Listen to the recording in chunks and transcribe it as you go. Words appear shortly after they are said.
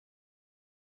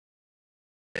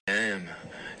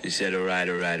He said, all right.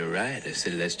 I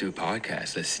said, let's do a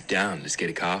podcast. Let's sit down. Let's get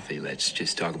a coffee. Let's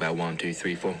just talk about 1, 2,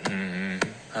 3, 4.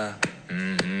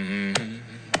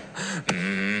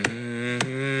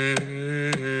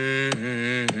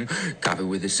 Coffee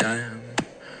with the Sam.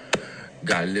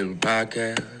 Got a little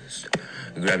podcast.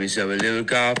 Grab yourself a little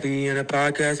coffee and a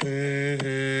podcast.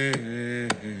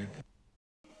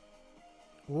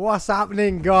 What's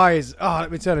happening, guys? Oh,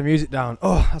 let me turn the music down.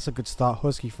 Oh, that's a good start.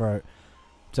 Husky throat.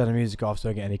 Turn the music off so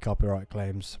I don't get any copyright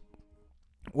claims.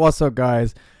 What's up,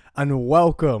 guys? And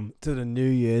welcome to the New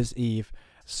Year's Eve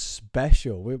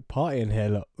special. We're partying here.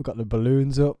 Look, we've got the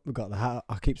balloons up. We've got the hat.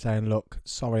 I keep saying, look,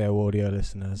 sorry, audio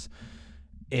listeners,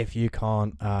 if you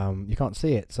can't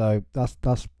see it. So that's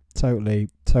totally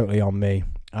on me.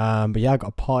 But yeah, I got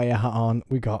a party hat on.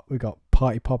 We got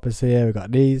party poppers here. We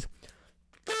got these.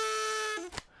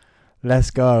 Let's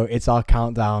go. It's our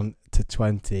countdown to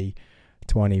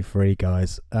 2023,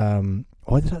 guys.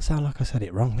 Why did that sound like I said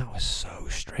it wrong? That was so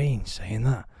strange saying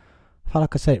that. I felt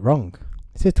like I said it wrong.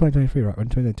 It says 2023, right? We're in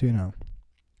 2022 now.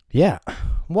 Yeah.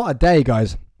 What a day,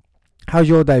 guys. How's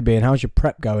your day been? How's your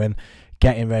prep going?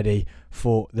 Getting ready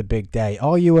for the big day.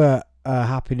 Are you a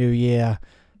Happy New Year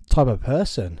type of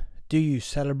person? Do you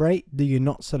celebrate? Do you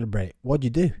not celebrate? What do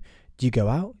you do? Do you go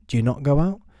out? Do you not go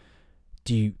out?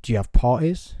 Do you have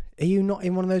parties? Are you not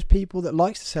in one of those people that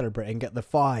likes to celebrate and get the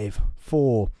 5,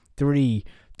 4, 3,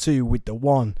 2 with the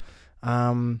 1,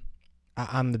 and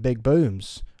the big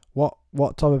booms? What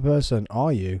type of person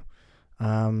are you?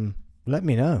 Let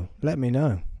me know.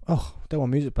 Oh, don't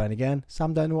want music playing again.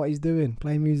 Sam don't know what he's doing.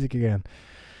 Playing music again.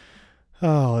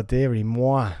 Oh, dearie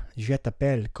moi. Je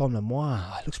t'appelle comme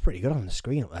moi. It looks pretty good on the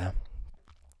screen up there.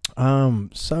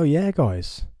 So yeah,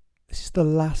 guys. This is the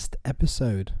last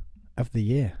episode of the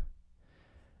year.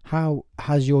 How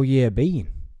has your year been?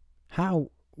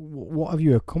 What have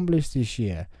you accomplished this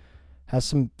year? Has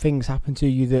some things happened to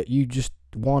you that you just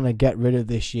want to get rid of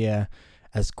this year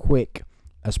as quick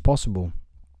as possible?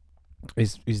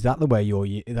 Is that the way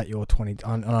you're 20?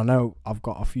 And I know I've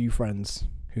got a few friends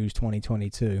whose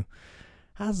 2022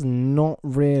 has not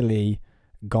really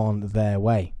gone their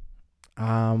way.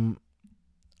 So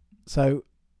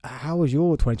how has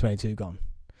your 2022 gone?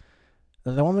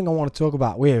 The one thing I want to talk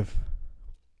about with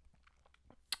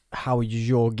how is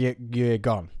your year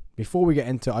gone? Before we get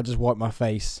into it, I just wiped my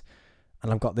face and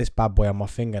I've got this bad boy on my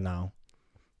finger now.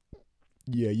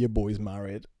 Yeah, your boy's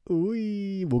married.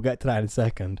 Ooh, we'll get to that in a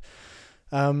second.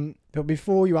 But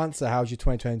before you answer, how's your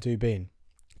 2022 been?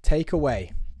 Take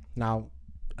away. Now,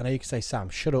 I know you can say, Sam,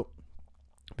 shut up,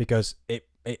 because it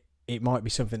might be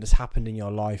something that's happened in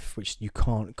your life which you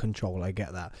can't control. I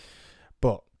get that.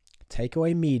 But take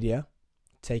away media,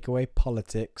 take away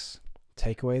politics,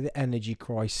 take away the energy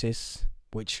crisis,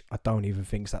 which I don't even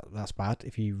think that's bad.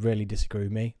 If you really disagree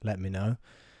with me, let me know.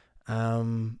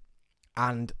 And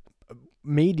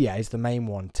media is the main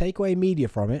one. Take away media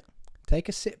from it. Take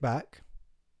a sit back.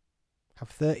 Have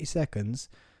 30 seconds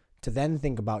to then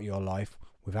think about your life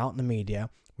without the media,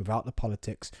 without the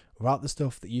politics, without the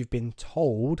stuff that you've been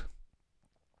told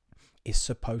is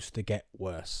supposed to get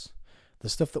worse. The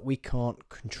stuff that we can't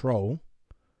control.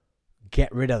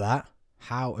 Get rid of that.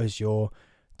 How has your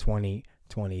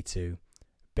 2022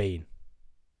 been?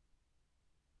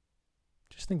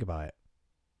 Just think about it.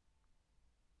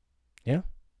 Yeah?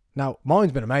 Now,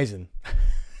 mine's been amazing.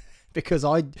 Because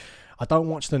I don't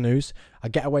watch the news. I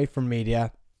get away from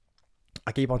media.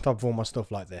 I keep on top of all my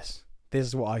stuff like this. This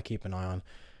is what I keep an eye on.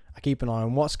 I keep an eye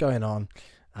on what's going on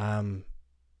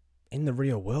in the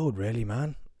real world, really,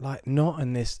 man. Like, not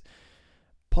in this...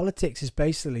 Politics is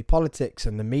basically politics,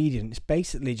 and the media, it's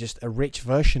basically just a rich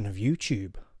version of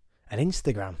YouTube and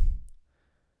Instagram.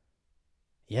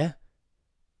 Yeah?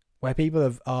 Where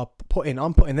people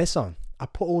I'm putting this on. I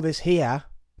put all this here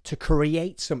to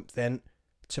create something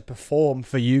to perform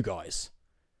for you guys.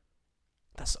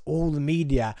 That's all the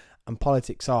media and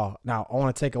politics are. Now, I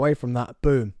want to take away from that.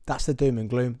 Boom. That's the doom and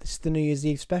gloom. This is the New Year's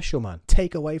Eve special, man.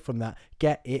 Take away from that.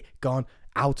 Get it gone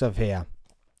out of here.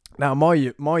 Now, my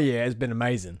year has been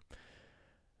amazing.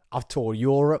 I've toured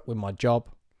Europe with my job.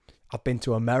 I've been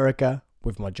to America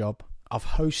with my job. I've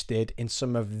hosted in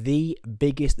some of the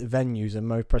biggest venues and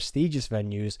most prestigious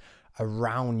venues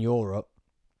around Europe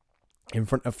in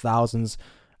front of thousands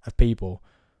of people.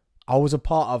 I was a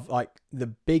part of my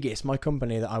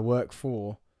company that I work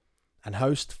for and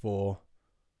host for.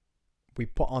 We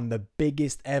put on the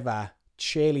biggest ever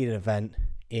cheerleading event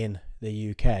in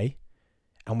the UK.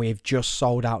 And we've just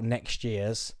sold out next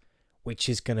year's, which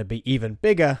is going to be even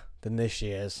bigger than this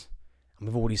year's. And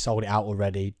we've already sold it out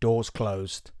already. Doors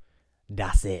closed.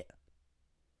 That's it.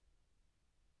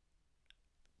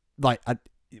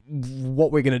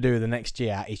 what we're going to do the next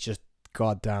year is just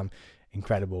goddamn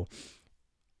incredible.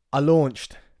 I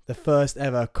launched the first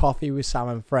ever Coffee with Sam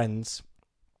and Friends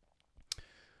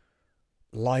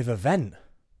live event,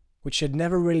 which had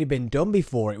never really been done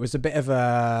before. It was a bit of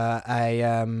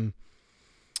a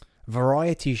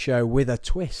variety show with a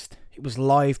twist. It was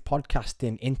live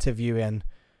podcasting, interviewing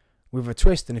with a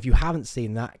twist. And if you haven't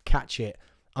seen that, catch it.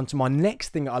 Onto my next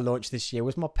thing that I launched this year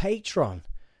was my Patreon.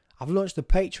 I've launched the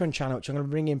Patreon channel, which I'm going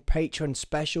to bring in Patreon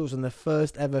specials, and the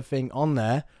first ever thing on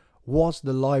there was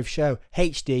the live show.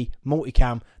 HD,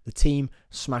 multicam, the team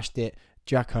smashed it.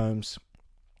 Jack Holmes,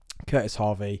 Curtis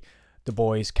Harvey, the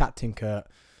boys, Captain Kurt,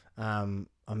 and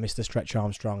Mr. Stretch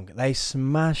Armstrong. They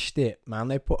smashed it, man.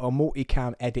 They put a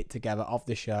multicam edit together of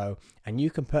the show, and you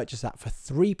can purchase that for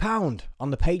 £3 on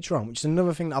the Patreon, which is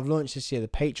another thing that I've launched this year, the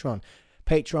Patreon.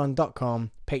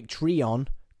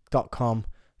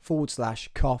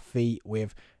 Patreon.com/coffee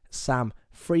with Sam.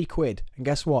 £3. And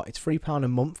guess what? It's £3 a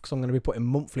month, because I'm going to be putting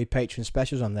monthly Patreon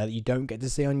specials on there that you don't get to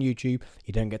see on YouTube,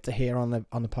 you don't get to hear on the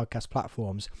podcast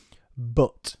platforms.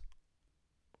 But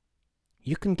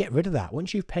you can get rid of that.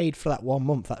 Once you've paid for that 1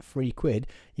 month, that £3,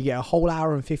 you get a whole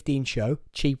hour and 15 show,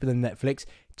 cheaper than Netflix,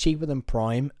 cheaper than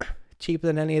Prime, cheaper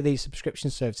than any of these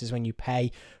subscription services when you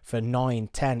pay for 9,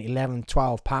 10, 11,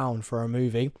 12 pound for a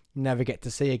movie you never get to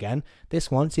see again.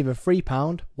 This one's either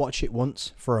 £3, watch it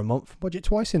once for a month, watch it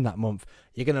twice in that month.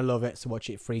 You're going to love it, so watch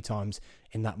it 3 times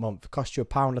in that month. It costs you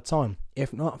 £1 a time.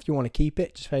 If not, if you want to keep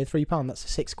it, just pay £3. That's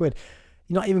 £6.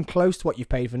 You're not even close to what you've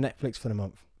paid for Netflix for the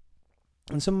month.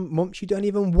 And some months you don't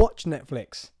even watch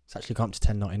Netflix. It's actually gone up to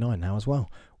 $10.99 now as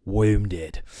well.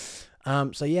 Wounded.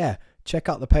 So yeah, check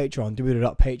out the Patreon,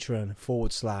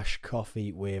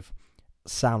 www.patreon.com/coffee with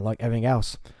Sam, like everything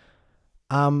else.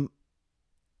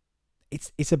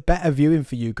 It's a better viewing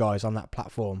for you guys on that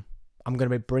platform. I'm going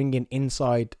to be bringing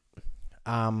inside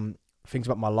things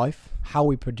about my life, how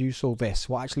we produce all this,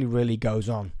 what actually really goes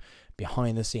on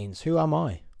behind the scenes. Who am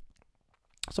I?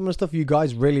 Some of the stuff you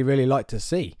guys really, really like to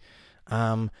see.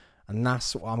 And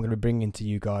that's what I'm going to be bringing to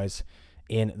you guys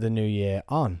in the new year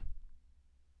on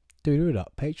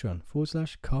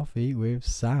Patreon.com/coffee with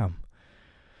Sam.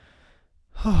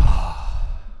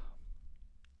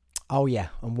 Oh yeah,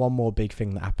 and one more big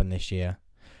thing that happened this year.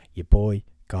 Your boy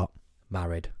got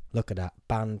married. Look at that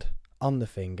band on the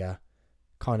finger.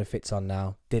 Kind of fits on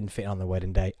now. Didn't fit on the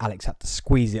wedding day. Alex had to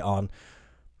squeeze it on.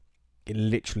 It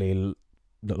literally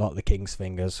looked like the king's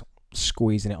fingers,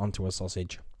 squeezing it onto a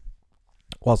sausage.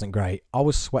 Wasn't great. I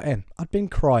was sweating. I'd been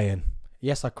crying.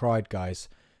 Yes, I cried, guys,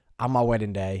 on my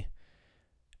wedding day.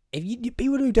 If you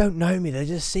people who don't know me, they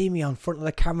just see me on front of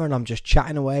the camera and I'm just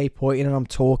chatting away, pointing, and I'm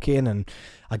talking, and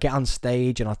I get on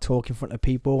stage and I talk in front of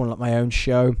people and like my own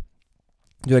show.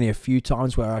 There's only a few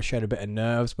times where I showed a bit of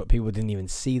nerves, but people didn't even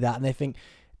see that, and they think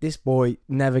this boy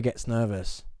never gets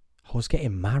nervous. I was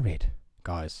getting married,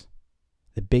 guys.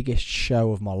 The biggest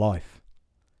show of my life.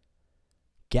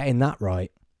 Getting that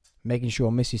right. Making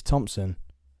sure Mrs. Thompson,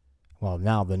 well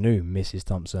now the new Mrs.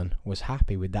 Thompson, was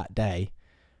happy with that day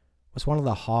was one of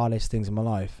the hardest things in my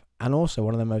life, and also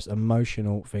one of the most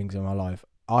emotional things in my life.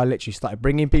 I literally started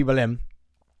bringing people in,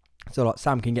 so like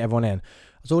Sam can get everyone in. I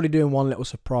was already doing one little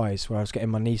surprise where I was getting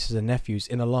my nieces and nephews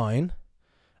in a line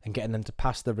and getting them to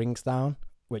pass the rings down,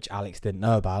 which Alex didn't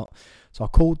know about. So I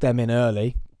called them in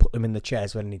early, put them in the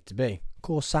chairs where they need to be. Of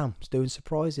course, Sam's doing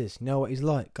surprises. You know what he's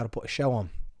like. Got to put a show on.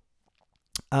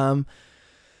 And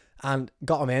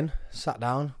got them in, sat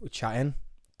down, we're chatting.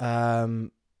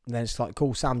 And then it's like,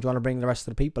 cool, Sam, do you want to bring the rest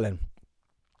of the people in?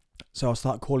 So I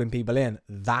start calling people in.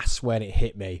 That's when it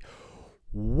hit me.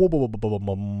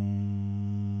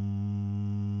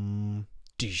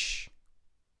 Dish.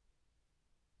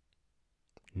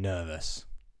 Nervous.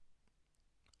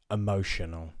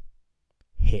 Emotional.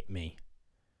 Hit me.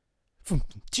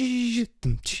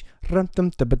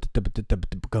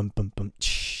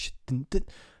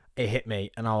 It hit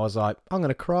me and I was like, I'm going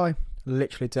to cry.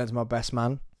 Literally turned to my best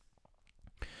man,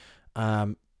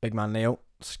 big man Neil,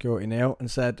 security Neil,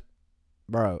 and said,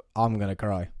 bro, I'm going to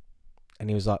cry. And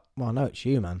he was like, well, no, it's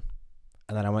you, man.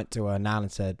 And then I went to her nan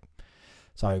and said,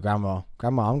 sorry, Grandma,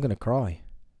 I'm going to cry.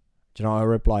 Do you know what her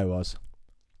reply was?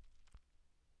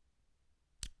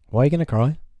 Why are you going to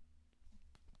cry?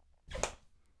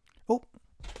 Oh,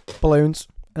 balloons.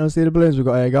 I don't see the balloons we've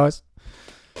got here, guys.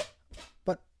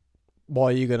 But why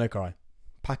are you going to cry?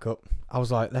 Pack up. I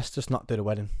was like, let's just not do the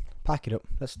wedding. Pack it up.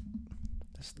 Let's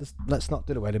not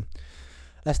do the wedding.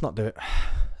 Let's not do it.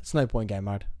 It's no point getting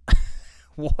married.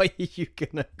 Why are you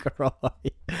gonna cry?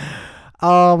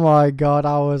 Oh my God.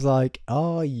 I was like,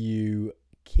 are you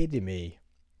kidding me,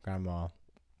 Grandma?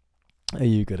 Are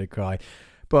you gonna cry?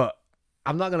 But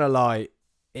I'm not gonna lie,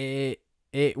 it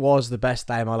was the best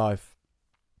day of my life.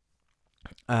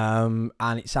 And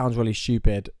it sounds really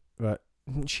stupid, but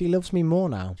she loves me more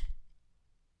now.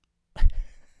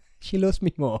 She loves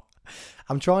me more.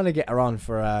 I'm trying to get her on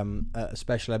for a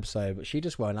special episode, but she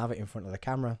just won't have it in front of the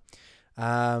camera.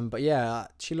 But yeah,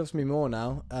 she loves me more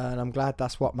now, and I'm glad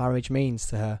that's what marriage means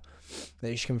to her.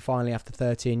 That she can finally, after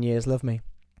 13 years, love me.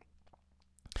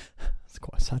 It's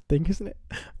quite a sad thing, isn't it?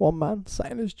 One man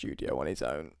sat in a studio on his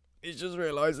own. He's just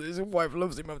realised that his wife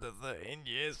loves him after 13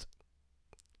 years.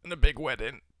 And a big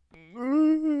wedding.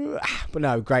 But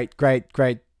no, great day,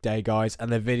 guys.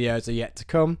 And the videos are yet to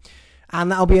come.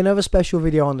 And that'll be another special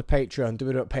video on the Patreon. Do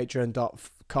it at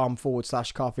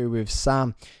patreon.com/coffee with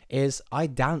Sam. Is I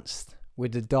danced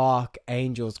with the Dark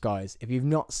Angels, guys. If you've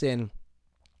not seen,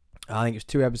 I think it's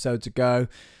 2 episodes ago,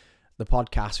 the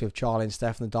podcast with Charlie and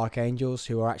Steph and the Dark Angels,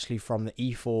 who are actually from the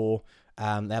E4.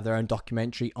 They have their own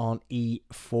documentary on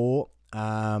E4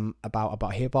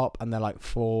 about hip hop, and they're like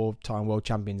 4-time world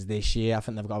champions this year. I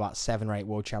think they've got about 7 or 8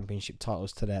 world championship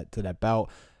titles to their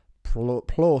belt.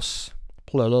 Plus,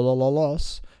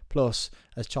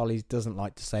 as Charlie doesn't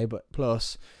like to say, but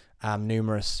plus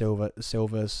numerous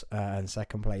silvers and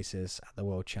second places at the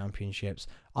world championships.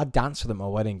 I danced with them at my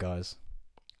wedding, guys.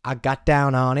 I got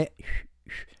down on it.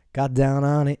 Got down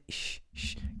on it.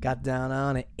 Got down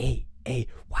on it. Hey,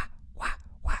 wah.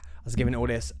 I was giving all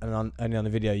this, and only on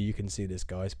the video you can see this,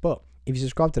 guys. But if you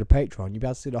subscribe to the Patreon, you'll be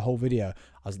able to see the whole video.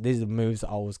 These are the moves that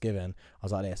I was given. I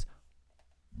was like this.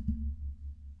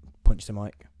 Punch the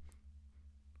mic.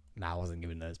 Nah, I wasn't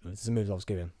giving those moves. This is the moves I was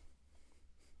given.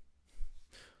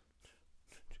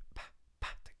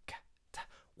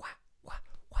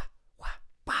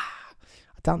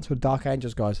 I danced with Dark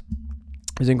Angels, guys.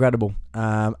 It was incredible.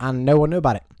 And no one knew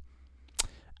about it.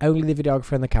 Only the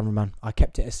videographer and the cameraman. I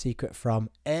kept it a secret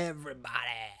from everybody.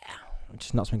 Which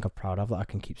is not something I'm proud of, that I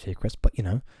can keep secrets. But,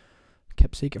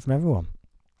 kept secret from everyone.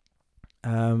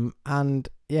 And,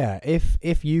 yeah,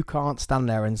 if you can't stand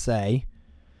there and say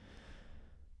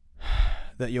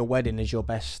that your wedding is your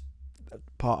best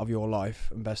part of your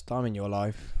life and best time in your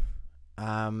life,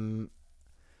 and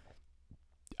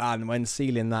when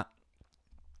sealing that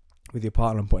with your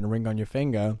partner and putting a ring on your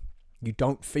finger, you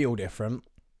don't feel different,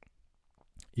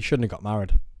 you shouldn't have got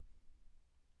married. I'm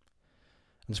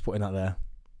just putting that there.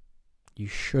 You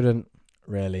shouldn't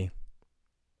really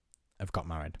have got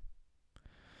married.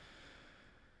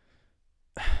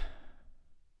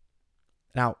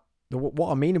 Now,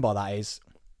 what I mean by that is,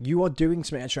 you are doing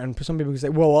something extra, and some people can say,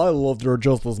 well, I loved her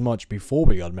just as much before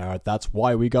we got married, that's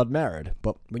why we got married.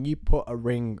 But when you put a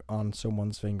ring on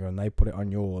someone's finger and they put it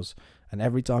on yours, and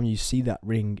every time you see that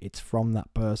ring, it's from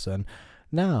that person.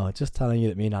 Now, just telling you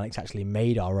that me and Alex actually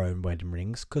made our own wedding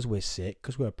rings, because we're sick,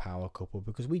 because we're a power couple,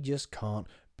 because we just can't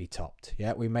be topped.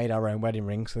 Yeah, we made our own wedding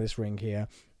ring. So this ring here,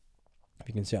 if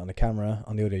you can see it on the camera,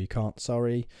 on the audio you can't,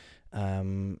 sorry.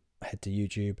 Head to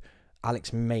YouTube.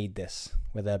 Alex made this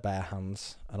with their bare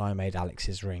hands, and I made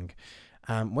Alex's ring.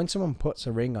 When someone puts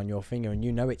a ring on your finger and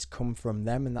you know it's come from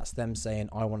them, and that's them saying,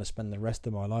 I want to spend the rest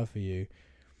of my life with you,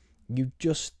 you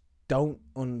just don't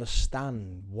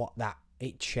understand what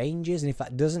it changes. And if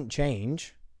that doesn't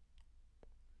change,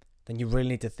 then you really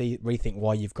need to rethink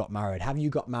why you've got married. Have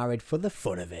you got married for the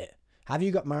fun of it? Have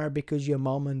you got married because your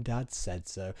mom and dad said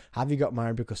so? Have you got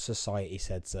married because society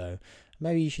said so?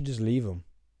 Maybe you should just leave them.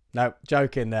 No,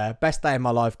 joking there. Best day of my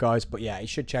life, guys. But yeah, it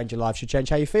should change your life. Should change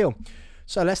how you feel.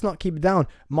 So let's not keep it down.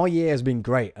 My year has been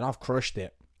great, and I've crushed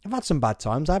it. I've had some bad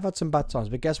times.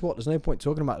 But guess what? There's no point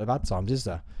talking about the bad times, is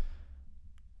there?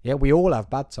 Yeah, we all have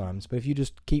bad times. But if you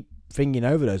just keep thinking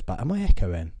over those bad... Am I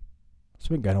echoing?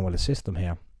 Something going on with the system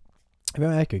here. If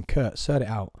I'm echoing, Kurt, sort it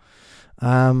out.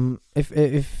 If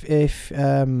it's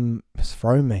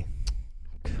throwing me.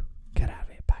 Get out of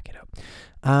here. Back it up.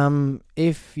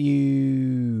 If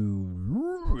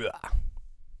you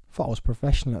thought I was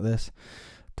professional at this,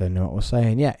 don't know what I was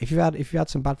saying. Yeah, if you had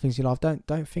some bad things in your life,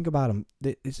 don't think about them.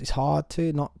 It's hard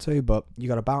to not to, but you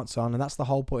got to bounce on, and that's the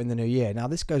whole point in the new year. Now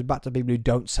this goes back to people who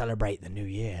don't celebrate the new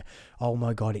year. Oh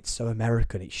my God, it's so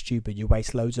American, it's stupid. You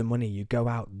waste loads of money. You go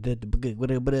out,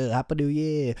 happy New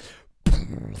Year.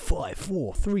 5,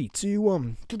 4, 3, 2,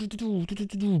 1.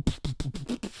 And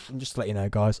just to let you know,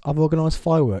 guys, I've organised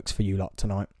fireworks for you lot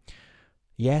tonight.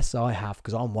 Yes, I have,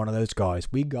 because I'm one of those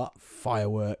guys. We got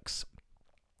fireworks,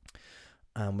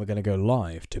 and we're going to go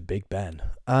live to Big Ben.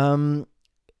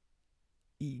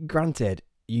 Granted,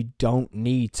 you don't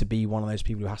need to be one of those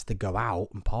people who has to go out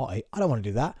and party. I don't want to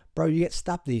do that. Bro, you get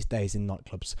stabbed these days in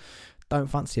nightclubs. Don't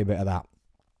fancy a bit of that.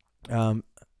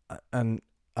 And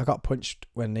I got punched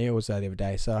when Neil was there the other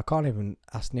day, so I can't even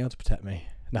ask Neil to protect me.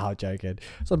 No, I'm joking.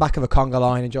 So the back of a conga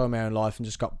line, enjoying my own life, and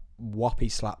just got whoppy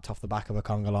slapped off the back of a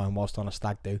conga line whilst on a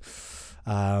stag do.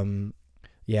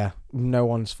 Yeah, no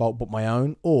one's fault but my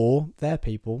own or their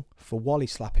people for Wally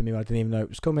slapping me when I didn't even know it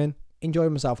was coming.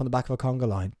 Enjoying myself on the back of a conga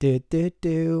line.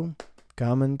 Do.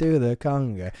 Come and do the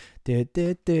conga.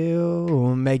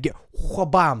 Do. Make it.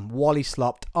 Wha-bam. Wally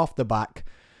slapped off the back.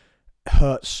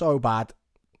 Hurt so bad.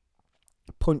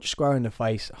 Punch square in the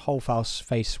face. Whole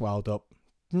face swelled up.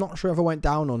 Not sure if I went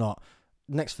down or not.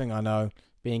 Next thing I know,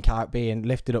 being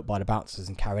lifted up by the bouncers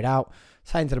and carried out.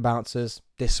 Saying to the bouncers,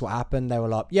 this is what happened. They were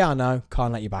like, yeah, I know.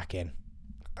 Can't let you back in.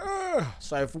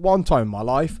 So for one time in my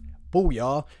life,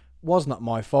 booyah, was not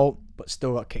my fault, but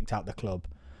still got kicked out the club.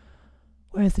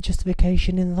 Where's the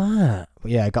justification in that?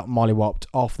 But yeah, I got mollywopped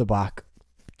off the back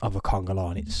of a conga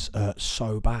line. It's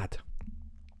so bad.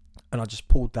 And I just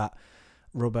pulled that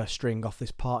rubber string off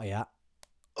this party hat.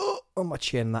 On my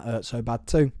chin, that hurt so bad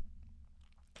too.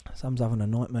 Sam's having a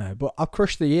nightmare. But I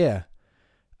crushed the year.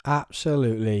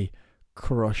 Absolutely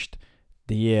crushed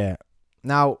the year.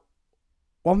 Now,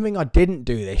 one thing I didn't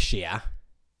do this year,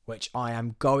 which I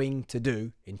am going to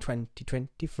do in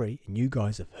 2023, and you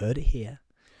guys have heard it here,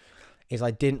 is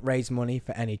I didn't raise money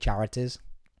for any charities.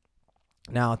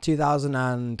 Now,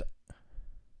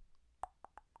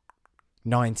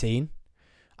 2019,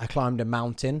 I climbed a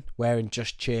mountain wearing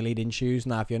just cheerleading shoes.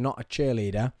 Now, if you're not a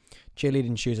cheerleader,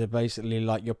 cheerleading shoes are basically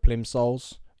like your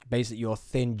plimsolls, basically your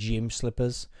thin gym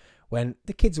slippers. When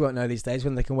the kids won't know these days,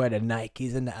 when they can wear the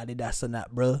Nikes and the Adidas and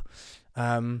that, bro.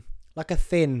 Like a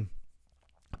thin,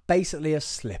 basically a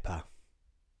slipper.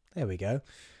 There we go.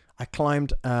 I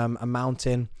climbed a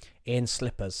mountain in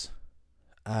slippers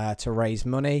to raise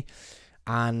money,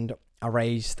 and I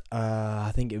raised,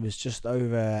 I think it was just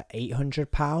over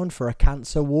 £800 for a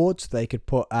cancer ward, so they could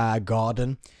put a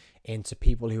garden into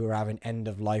people who were having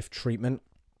end-of-life treatment.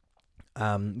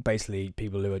 Basically,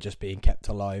 people who are just being kept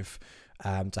alive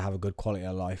to have a good quality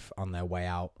of life on their way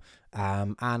out.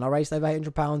 And I raised over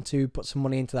 £800 to put some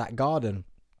money into that garden.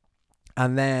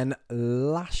 And then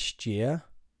last year,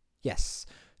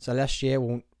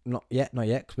 well, not yet,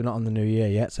 because we're not on the new year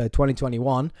yet. So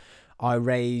 2021, I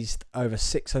raised over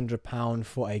 £600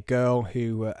 for a girl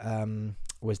who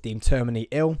was deemed terminally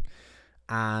ill,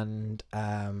 and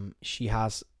she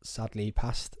has sadly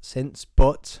passed since.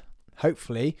 But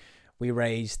hopefully, we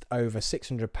raised over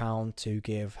 £600 to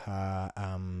give her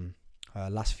her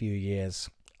last few years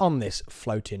on this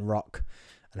floating rock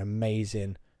an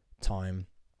amazing time.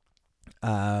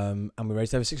 And we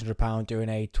raised over £600 doing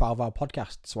a 12-hour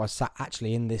podcast. So I sat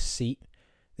actually in this seat.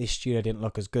 This studio didn't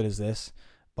look as good as this,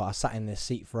 but I sat in this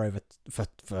seat for over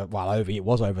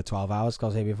 12 hours, because I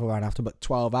was here before and after, but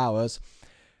 12 hours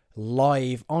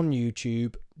live on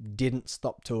YouTube, didn't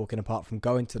stop talking apart from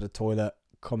going to the toilet,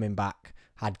 coming back,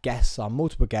 had guests on,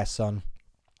 multiple guests on,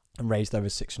 and raised over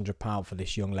 £600 for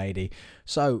this young lady.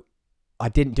 So I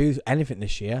didn't do anything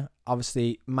this year.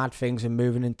 Obviously, mad things and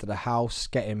moving into the house,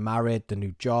 getting married, the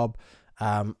new job.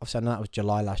 Obviously, I know that was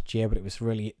July last year, but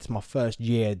it's my first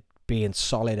year being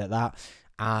solid at that.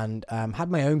 And had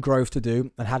my own growth to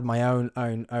do, and had my own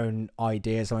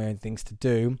ideas, my own things to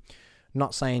do.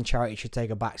 Not saying charity should take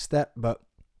a back step, but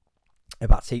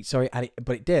but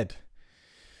it did.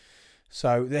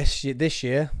 So next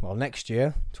year,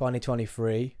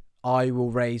 2023, I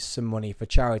will raise some money for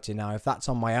charity. Now, if that's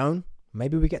on my own,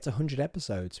 maybe we get to 100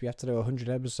 episodes. We have to do a 100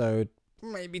 episode,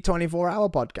 maybe 24-hour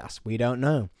podcast. We don't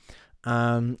know.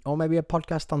 Or maybe a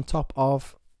podcast on top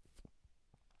of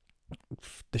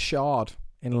the Shard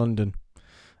in London.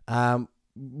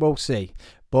 We'll see.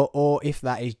 Or if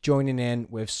that is joining in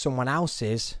with someone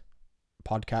else's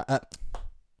podcast,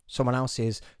 someone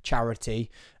else's charity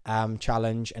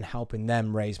challenge, and helping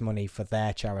them raise money for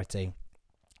their charity.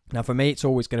 Now, for me, it's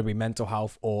always going to be mental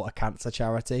health or a cancer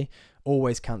charity.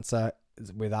 Always cancer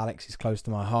with Alex is close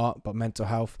to my heart, but mental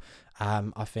health,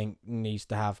 I think, needs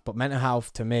to have. But mental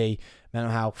health, to me,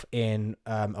 mental health in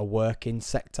a working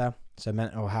sector. So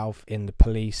mental health in the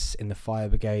police, in the fire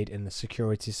brigade, in the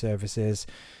security services,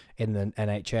 in the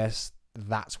NHS.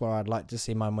 That's where I'd like to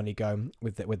see my money go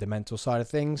with the mental side of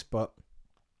things. But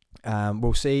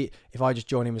we'll see. If I just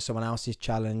join in with someone else's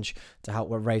challenge to help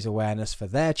raise awareness for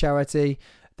their charity,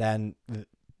 then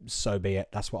so be it.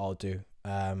 That's what I'll do.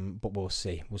 But we'll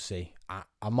see.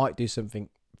 I might do something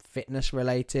fitness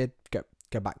related.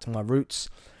 Go back to my roots.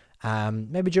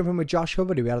 Maybe jump in with Josh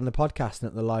Hubbard, who we had on the podcast and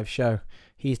at the live show.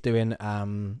 He's doing a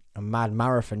mad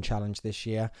marathon challenge this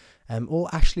year. Or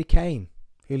Ashley Kane,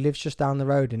 who lives just down the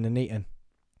road in Nuneaton.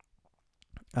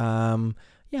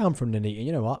 Yeah, I'm from Nuneaton.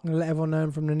 You know what? I'm going to let everyone know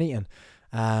I'm from Nuneaton.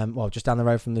 Just down the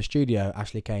road from the studio,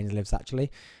 Ashley Kane lives actually.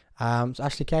 So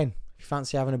Ashley Kane, If you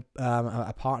fancy having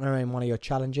a partner in one of your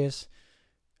challenges,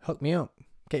 hook me up.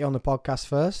 Get you on the podcast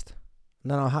first,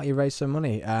 and then I'll help you raise some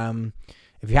money.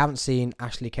 If you haven't seen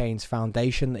Ashley Kane's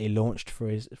foundation that he launched for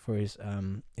his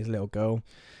little girl,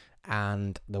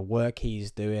 and the work he's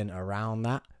doing around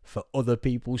that for other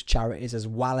people's charities as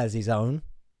well as his own,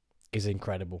 is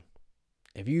incredible.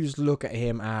 If you just look at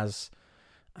him as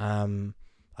a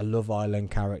Love Island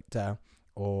character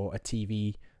or a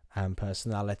TV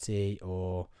personality,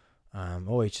 or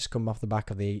he's just come off the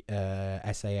back of the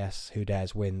SAS Who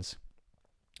Dares Wins.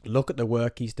 Look at the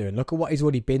work he's doing. Look at what he's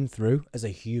already been through as a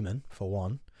human, for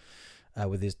one,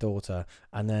 with his daughter.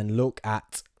 And then look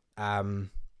at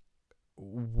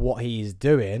what he is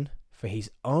doing for his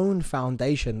own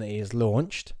foundation that he has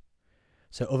launched,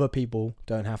 so other people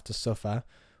don't have to suffer,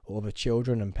 or other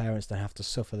children and parents don't have to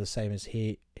suffer the same as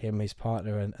his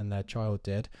partner and their child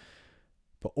did.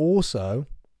 But also,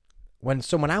 when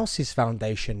someone else's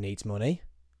foundation needs money,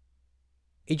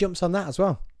 he jumps on that as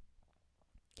well.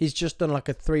 He's just done like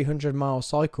a 300-mile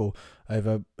cycle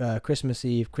over Christmas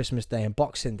Eve, Christmas Day and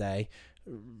Boxing Day,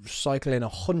 cycling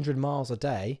 100 miles a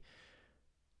day.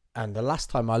 And the last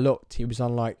time I looked, he was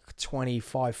on like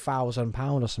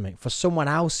 £25,000 or something for someone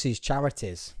else's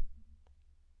charities.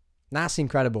 That's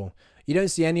incredible. You don't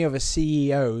see any other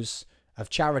CEOs of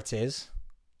charities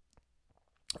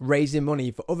raising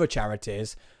money for other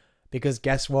charities, because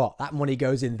guess what? That money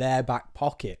goes in their back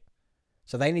pocket.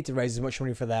 So they need to raise as much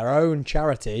money for their own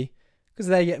charity because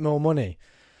they get more money.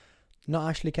 Not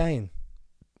Ashley Kane.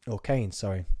 Or Kane,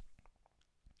 sorry.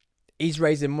 He's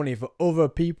raising money for other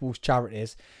people's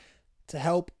charities to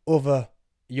help other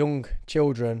young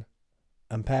children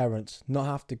and parents not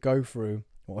have to go through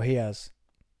what he has,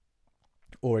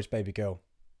 or his baby girl.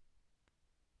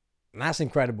 And that's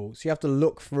incredible. So you have to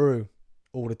look through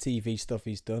all the TV stuff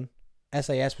he's done.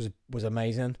 SAS was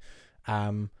amazing.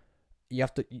 You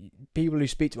have to, people who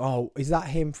speak to, oh, is that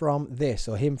him from this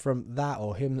or him from that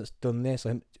or him that's done this? Or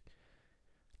him?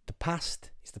 The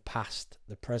past is the past.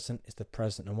 The present is the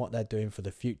present. And what they're doing for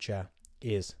the future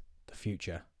is the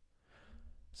future.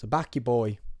 So back your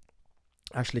boy,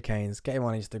 Ashley Kane's. Get him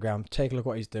on Instagram. Take a look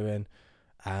what he's doing.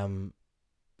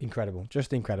 Incredible.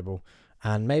 Just incredible.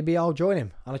 And maybe I'll join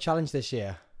him on a challenge this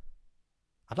year.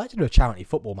 I'd like to do a charity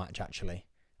football match, actually.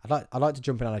 I'd like to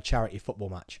jump in on a charity football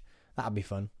match. That'd be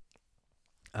fun.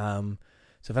 So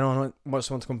if anyone wants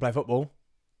someone to come play football,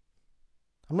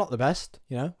 I'm not the best,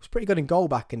 I was pretty good in goal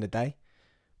back in the day,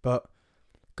 but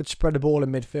could spread the ball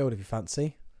in midfield if you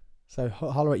fancy. So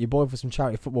holler at your boy for some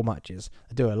charity football matches.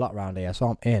 I do a lot around here, so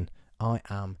I'm in. I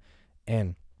am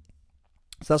in.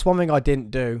 So that's one thing I didn't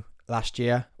do last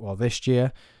year. Well, this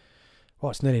year. Well,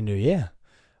 it's nearly New Year.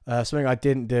 Something I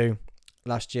didn't do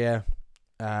last year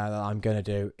that I'm going to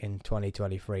do in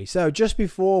 2023. So just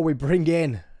before we bring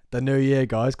in the new year,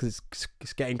 guys, because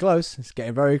it's getting close. It's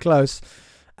getting very close.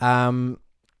 I'm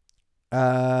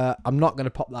not going to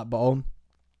pop that bottle.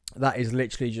 That is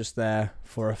literally just there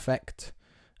for effect.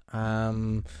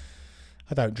 I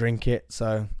don't drink it,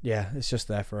 so yeah, it's just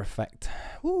there for effect.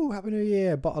 Ooh, Happy New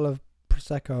Year, bottle of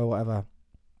Prosecco or whatever.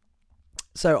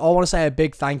 So I want to say a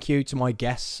big thank you to my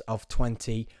guests of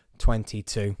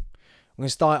 2022. I'm going to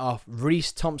start off.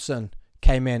 Reese Thompson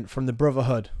came in from the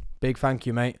Brotherhood. Big thank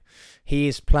you, mate. He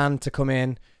is planned to come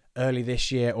in early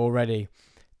this year already.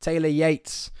 Taylor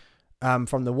Yates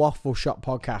from the Waffle Shop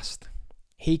podcast.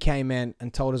 He came in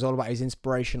and told us all about his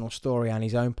inspirational story and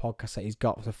his own podcast that he's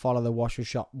got to follow the Waffle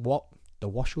Shop. What? The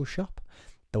Waffle Shop?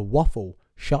 The Waffle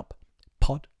Shop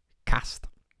podcast.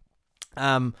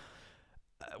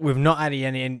 We've not had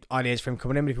any ideas for him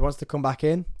coming in, but if he wants to come back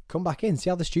in. See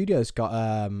how the studio's got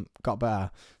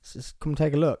better. So just come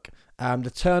take a look.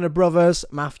 The Turner brothers,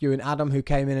 Matthew and Adam, who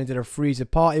came in and did a freezer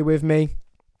party with me.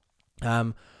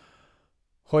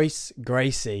 Hoyce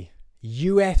Gracie,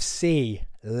 UFC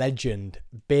legend.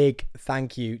 Big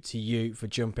thank you to you for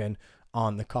jumping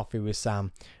on the Coffee with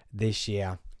Sam this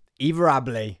year. Eva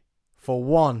Abley, for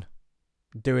one,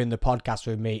 doing the podcast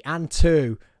with me, and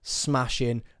two,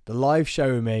 smashing the live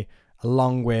show with me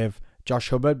along with Josh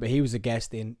Hubbard, but he was a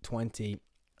guest in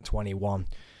 2021.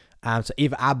 So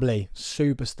Eva Abley,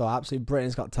 superstar, absolute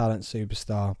Britain's Got Talent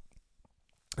superstar.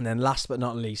 And then last but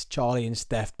not least, Charlie and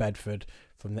Steph Bedford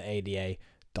from the ADA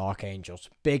Dark Angels.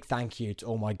 Big thank you to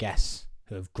all my guests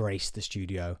who have graced the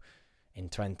studio in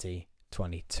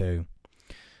 2022.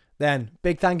 Then,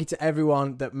 big thank you to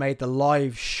everyone that made the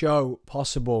live show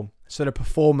possible. So the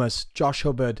performers, Josh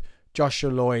Hubbard, Joshua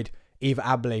Lloyd, Eva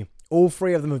Abley, All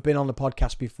three of them have been on the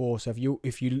podcast before, so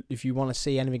if you want to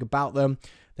see anything about them,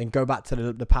 then go back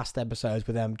to the past episodes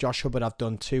with them. Josh Hubbard, I've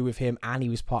done 2 with him, and he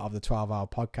was part of the 12-hour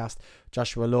podcast.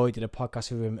 Joshua Lloyd did a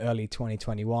podcast with him early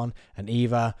 2021, and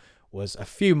Eva was a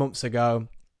few months ago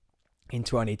in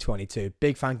 2022.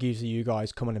 Big thank you to you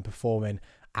guys coming and performing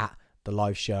at the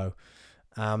live show.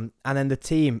 And then the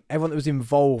team, everyone that was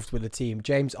involved with the team,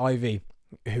 James Ivy,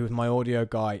 who was my audio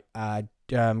guy,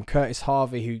 Curtis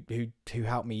Harvey, who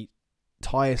helped me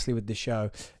tirelessly with the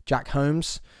show, Jack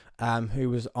Holmes, who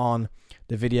was on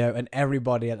the video, and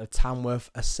everybody at the Tamworth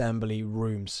Assembly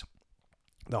Rooms.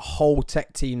 The whole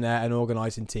tech team there and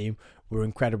organising team were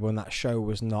incredible, and that show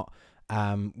was not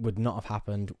would not have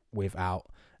happened without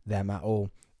them at all.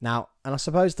 Now, and I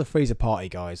suppose the Freezer Party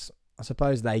guys, I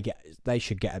suppose they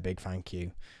should get a big thank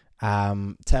you.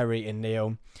 Terry and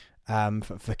Neil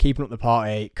for keeping up the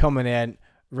party, coming in,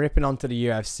 ripping onto the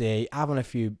UFC, having a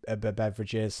few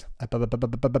beverages.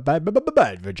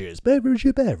 Beverages.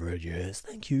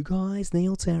 Thank you guys,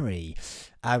 Neil, Terry.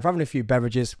 For having a few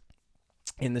beverages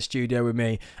in the studio with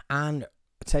me and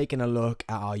taking a look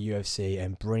at our UFC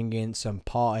and bringing some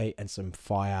party and some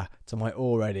fire to my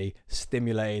already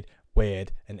stimulated,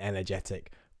 weird and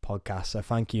energetic podcast. So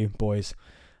thank you, boys.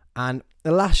 And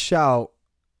the last shout,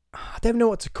 I don't know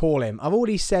what to call him. I've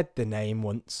already said the name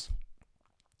once,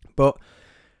 but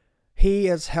he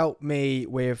has helped me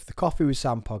with the Coffee with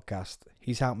Sam podcast.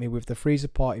 He's helped me with the Freezer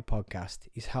Party podcast.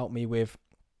 He's helped me with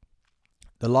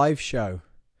the live show.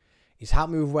 He's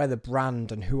helped me with where the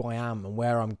brand and who I am and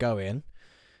where I'm going.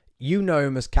 You know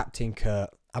him as Captain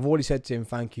Kurt. I've already said to him,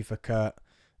 thank you for Kurt,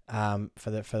 for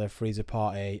the Freezer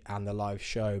Party and the live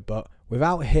show. But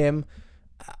without him,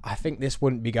 I think this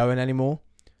wouldn't be going anymore.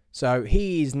 So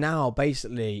he's now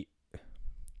basically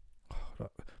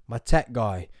my tech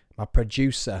guy, my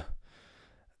producer,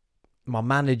 my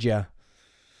manager,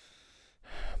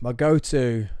 my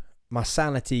go-to, my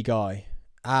sanity guy.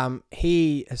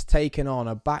 He has taken on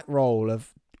a back role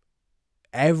of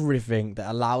everything that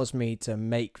allows me to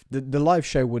make the live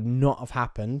show would not have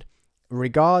happened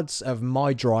regards of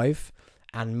my drive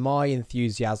and my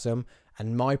enthusiasm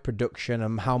and my production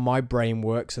and how my brain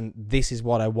works, and this is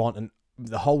what I want, and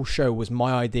the whole show was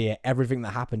my idea. Everything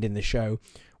that happened in the show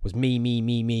was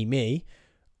me.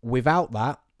 Without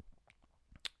that,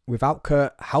 without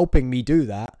Kurt helping me do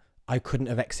that, I couldn't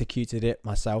have executed it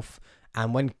myself.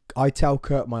 And when I tell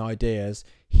Kurt my ideas,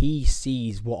 he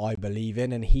sees what I believe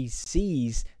in and he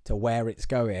sees to where it's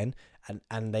going,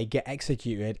 and they get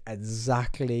executed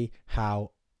exactly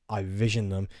how I vision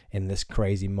them in this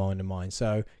crazy mind of mine.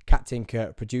 So Captain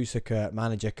Kurt, producer Kurt,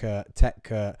 manager Kurt, tech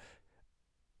Kurt,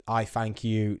 I thank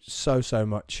you so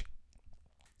much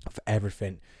for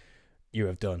everything you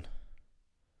have done.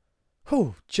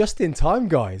 Oh, just in time,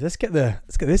 guys. Let's get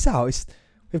this out.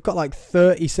 We've got like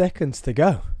 30 seconds to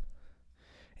go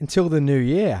until the new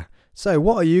year. So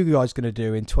what are you guys going to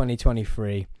do in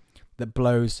 2023 that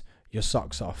blows your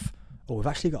socks off? Oh, we've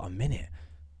actually got a minute.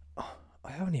 Oh,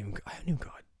 I haven't even got a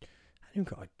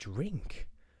drink.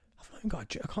 I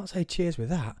can't say cheers with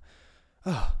that.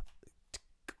 Oh,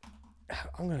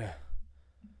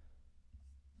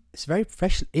 it's very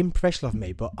unprofessional of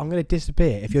me, but I'm going to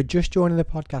disappear. If you're just joining the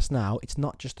podcast now, it's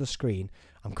not just a screen.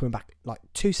 I'm coming back like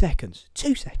 2 seconds.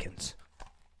 2 seconds.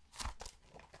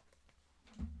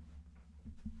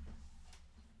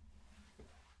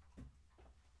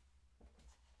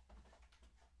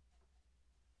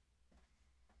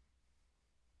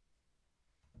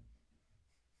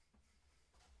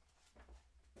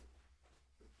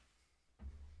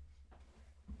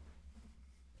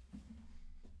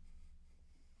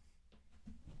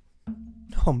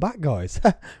 Oh, I'm back, guys.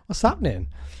 What's happening?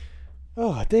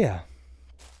 Oh dear.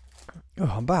 Oh,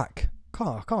 I'm back.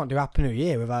 I can't do Happy New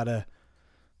Year without a.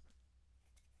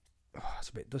 Oh, it's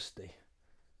a bit dusty.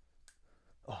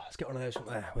 Oh, let's get one of those from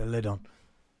there with a lid on.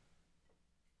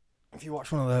 If you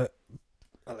watch one of the,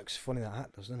 that looks funny. That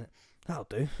hat does, doesn't it? That'll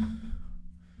do.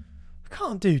 I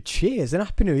can't do cheers and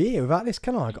Happy New Year without this,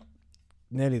 can I? I got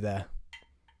nearly there.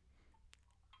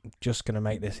 I'm just gonna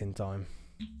make this in time.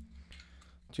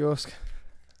 Just.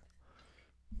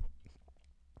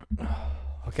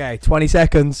 Okay, 20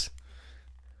 seconds.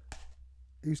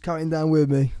 Who's counting down with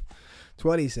me?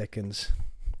 20 seconds.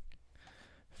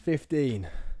 15.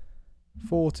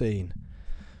 14.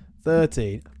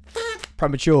 13.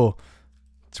 Premature.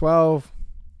 12.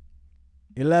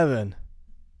 11.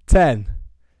 10.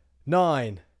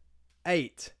 9.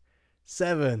 8.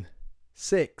 7.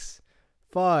 6.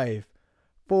 5.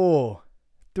 4.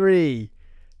 3.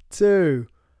 2.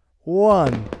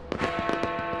 1.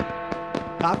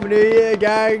 Happy New Year,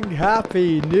 gang.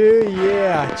 Happy New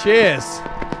Year. Cheers.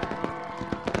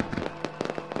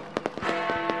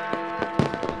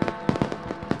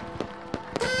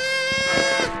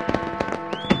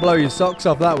 blow your socks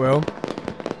off, that will.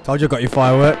 Told you I got your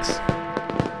fireworks.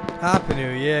 Happy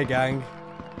New Year, gang.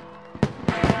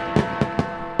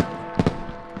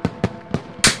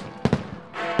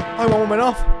 I one went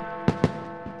off.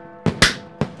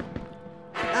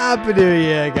 Happy New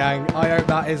Year, gang. I hope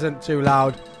that isn't too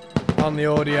loud on the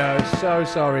audio. So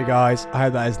sorry, guys. I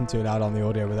hope that isn't too loud on the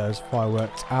audio with those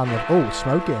fireworks and the... Oh,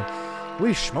 smoking.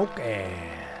 We smoking.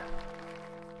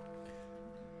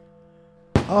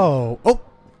 Oh.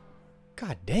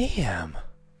 God damn.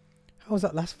 How was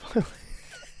that last firework?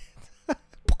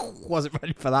 Wasn't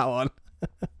ready for that one.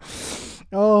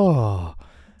 Oh.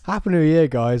 Happy New Year,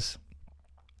 guys.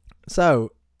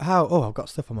 So, I've got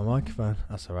stuff on my microphone.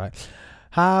 That's all right.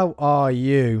 How are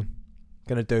you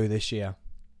going to do this year?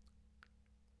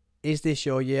 Is this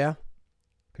your year?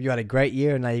 Have you had a great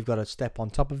year and now you've got to step on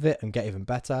top of it and get even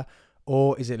better?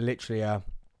 Or is it literally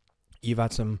you've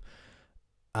had some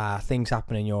things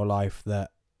happen in your life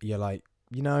that you're like,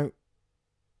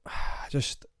 I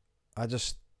just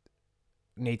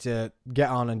need to get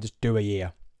on and just do a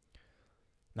year.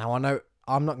 Now, I know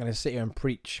I'm not going to sit here and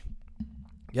preach.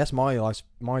 Yes, my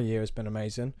year has been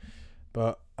amazing,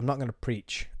 but I'm not going to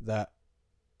preach that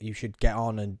you should get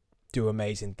on and do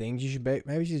amazing things. You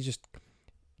should just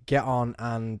get on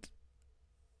and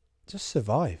just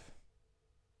survive.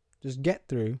 Just get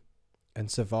through and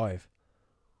survive.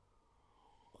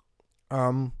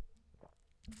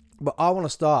 But I want to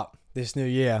start this new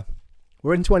year.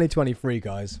 We're in 2023,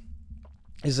 guys.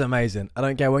 This is amazing. I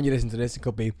don't care when you listen to this. It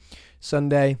could be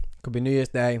Sunday, it could be New Year's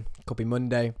Day, it could be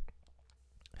Monday.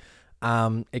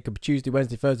 It could be Tuesday,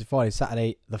 Wednesday, Thursday, Friday,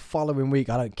 Saturday, the following week.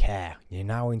 I don't care. You're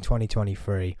now in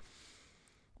 2023.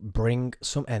 Bring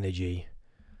some energy.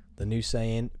 The new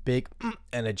saying, big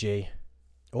energy.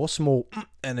 Or small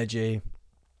energy.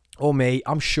 Or me,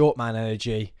 I'm short man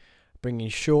energy. Bringing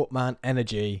short man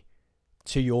energy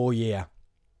to your year.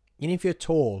 Even if you're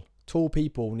tall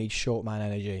people need short man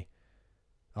energy.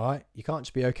 Alright? You can't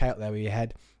just be okay up there with your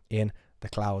head in the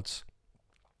clouds.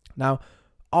 Now,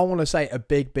 I want to say a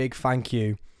big, big thank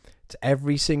you to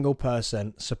every single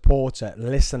person, supporter,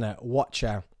 listener,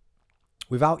 watcher.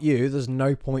 Without you, there's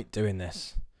no point doing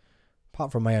this.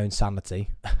 Apart from my own sanity.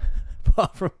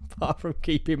 apart from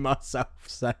keeping myself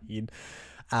sane.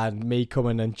 And me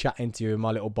coming and chatting to you in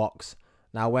my little box.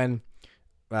 Now, when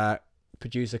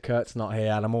producer Kurt's not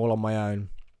here and I'm all on my own,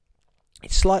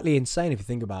 it's slightly insane if you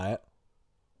think about it.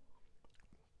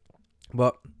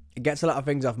 But it gets a lot of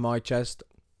things off my chest.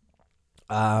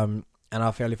 And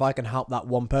I feel if I can help that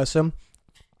one person,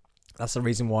 that's the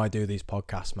reason why I do these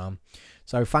podcasts, man.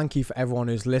 So thank you for everyone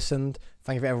who's listened.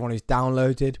 Thank you for everyone who's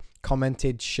downloaded,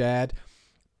 commented, shared.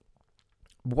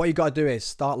 What you got to do is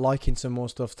start liking some more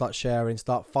stuff, start sharing,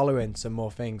 start following some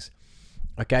more things.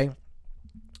 Okay?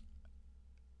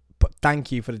 But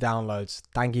thank you for the downloads.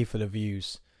 Thank you for the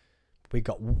views. We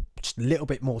got just a little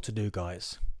bit more to do,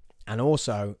 guys. And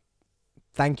also,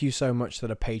 thank you so much to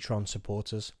the Patreon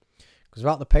supporters. Because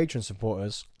without the Patreon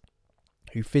supporters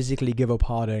who physically give up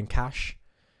hard-earned cash,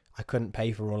 I couldn't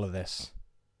pay for all of this.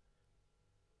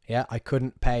 Yeah, I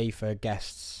couldn't pay for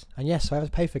guests. And yes, I have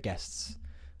to pay for guests.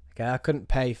 Okay, I couldn't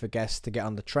pay for guests to get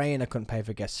on the train. I couldn't pay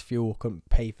for guests' fuel. I couldn't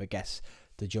pay for guests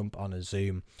to jump on a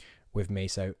Zoom with me.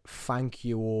 So thank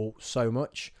you all so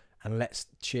much. And let's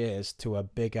cheers to a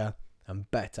bigger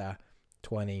and better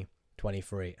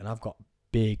 2023. And I've got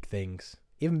big things,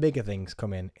 even bigger things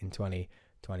coming in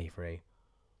 2023.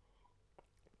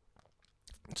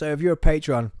 So if you're a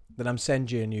patron, then I'm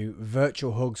sending you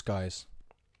virtual hugs, guys.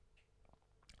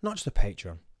 Not just a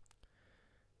patron.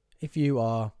 If you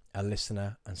are a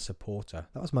listener and supporter,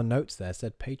 that was my notes there,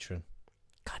 said patron.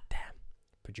 God damn,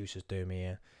 producers do me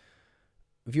here.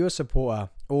 If you're a supporter,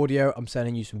 audio, I'm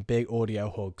sending you some big audio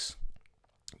hugs.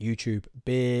 YouTube,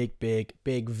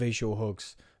 big visual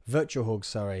hugs. Virtual hugs,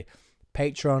 sorry.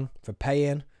 Patreon, for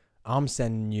paying, I'm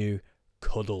sending you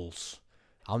cuddles.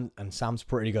 And Sam's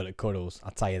pretty good at cuddles.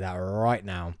 I'll tell you that right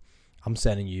now. I'm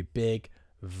sending you big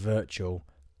virtual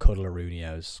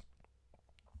cuddleroonios.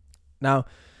 Now,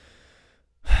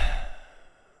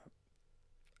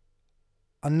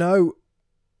 I know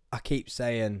I keep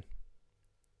saying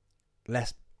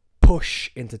let's push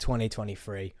into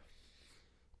 2023,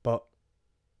 but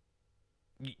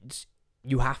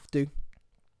you have to.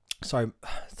 So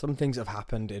some things have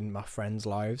happened in my friends'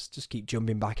 lives just keep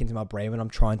jumping back into my brain when I'm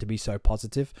trying to be so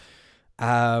positive.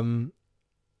 If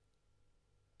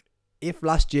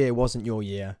last year wasn't your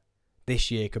year,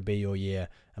 this year could be your year.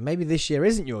 And maybe this year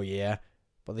isn't your year,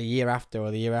 but the year after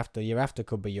or the year after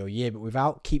could be your year. But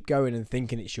without keep going and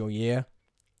thinking it's your year,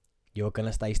 you're going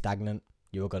to stay stagnant.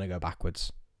 You're going to go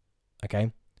backwards.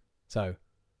 Okay? So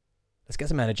Let's get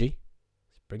some energy.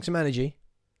 Bring some energy.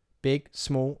 Big,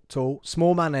 small, tall,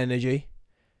 small man energy.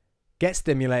 Get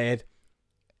stimulated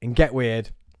and get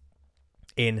weird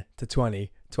into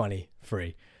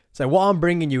 2023. So what I'm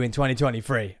bringing you in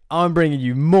 2023, I'm bringing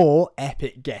you more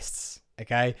epic guests,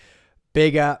 okay?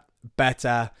 Bigger,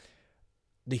 better.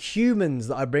 The humans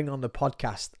that I bring on the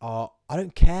podcast I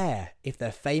don't care if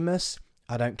they're famous.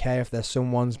 I don't care if they're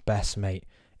someone's best mate.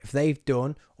 If they've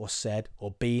done or said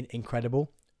or been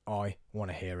incredible, I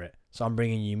want to hear it. So I'm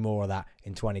bringing you more of that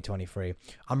in 2023.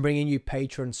 I'm bringing you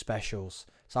Patreon specials.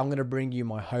 So I'm going to bring you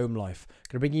my home life. I'm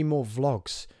going to bring you more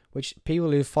vlogs, which people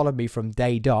who followed me from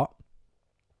day dot,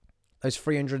 those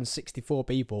 364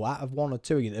 people, out of one or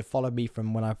two of you that followed me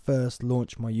from when I first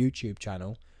launched my YouTube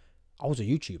channel, I was a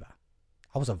YouTuber.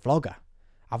 I was a vlogger.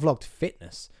 I vlogged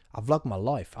fitness. I vlogged my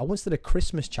life. I once did a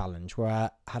Christmas challenge where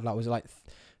I had I think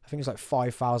it was like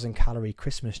 5,000 calorie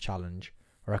Christmas challenge,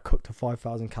 where I cooked a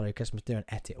 5,000 calorie Christmas dinner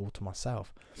and ate it all to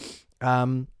myself.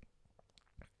 I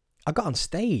got on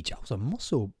stage. I was a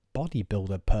muscle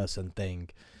bodybuilder person thing.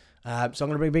 So I'm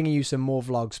going to be bringing you some more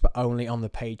vlogs, but only on the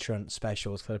Patreon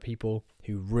specials for the people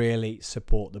who really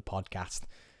support the podcast.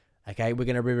 Okay, we're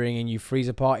going to be bringing you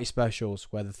freezer party specials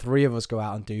where the three of us go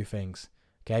out and do things.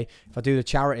 Okay, if I do the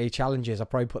charity challenges, I'll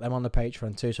probably put them on the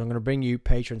Patreon too. So I'm going to bring you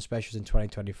Patreon specials in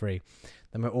 2023.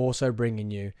 Then we're also bringing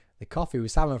you the Coffee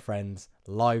with Sam and Friends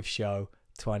live show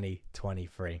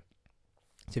 2023.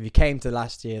 So if you came to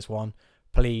last year's one,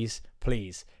 please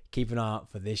keep an eye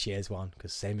out for this year's one,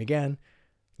 because same again.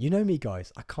 You know me,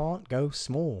 guys. I can't go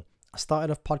small. I started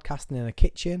off podcasting in a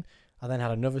kitchen. I then had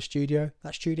another studio.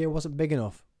 That studio wasn't big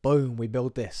enough. Boom, we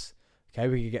built this. Okay,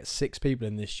 we could get 6 people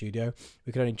in this studio.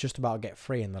 We could only just about get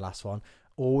 3 in the last one.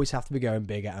 Always have to be going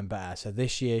bigger and better. So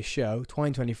this year's show,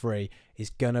 2023, is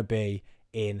going to be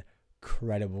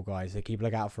incredible, guys. So keep a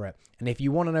look out for it. And if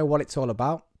you want to know what it's all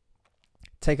about,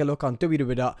 take a look on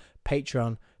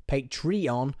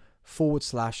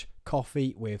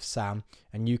Patreon/Coffee with Sam,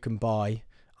 and you can buy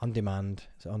on demand.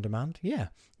 Is it on demand? Yeah.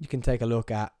 You can take a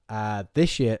look at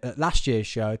last year's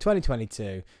show,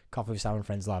 2022, Coffee with Sam and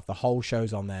Friends Live. The whole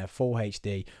show's on there, full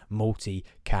HD,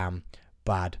 multi-cam,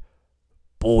 bad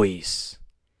boys.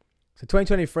 So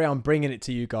 2023, I'm bringing it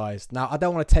to you guys. Now, I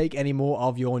don't want to take any more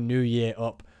of your new year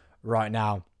up right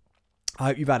now. I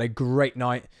hope you've had a great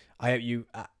night. I hope you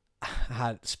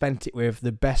had spent it with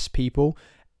the best people,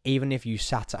 even if you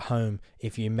sat at home,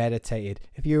 if you meditated,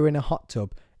 if you were in a hot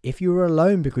tub, if you were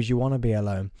alone because you want to be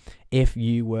alone, if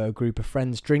you were a group of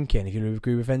friends drinking, if you were a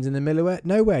group of friends in the middle of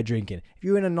nowhere drinking, if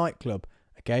you were in a nightclub,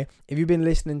 okay? If you've been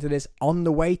listening to this on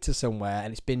the way to somewhere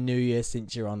and it's been New Year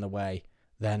since you're on the way,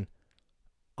 then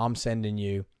I'm sending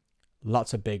you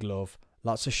lots of big love,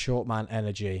 lots of short man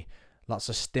energy, lots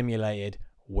of stimulated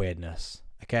weirdness,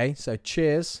 okay? So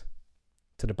cheers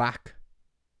to the back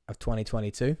of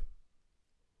 2022.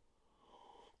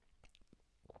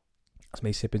 That's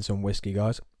me sipping some whiskey,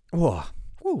 guys. Whoa.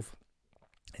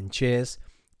 And cheers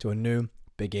to a new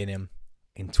beginning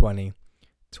in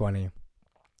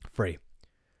 2023.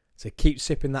 So keep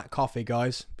sipping that coffee,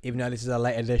 guys, even though this is a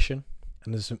late edition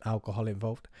and there's some alcohol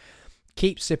involved.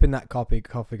 Keep sipping that coffee,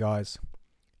 guys.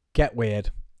 Get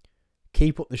weird.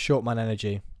 Keep up the short man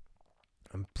energy.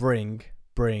 And bring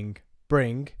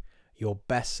your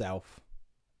best self,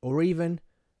 or even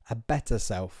a better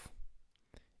self,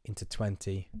 into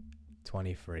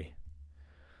 2023.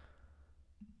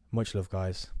 Much love,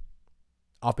 guys.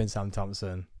 I've been Sam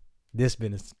Thompson. This has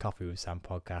been a Coffee with Sam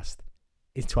podcast.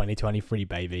 It's 2023,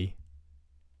 baby.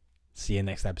 See you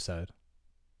next episode.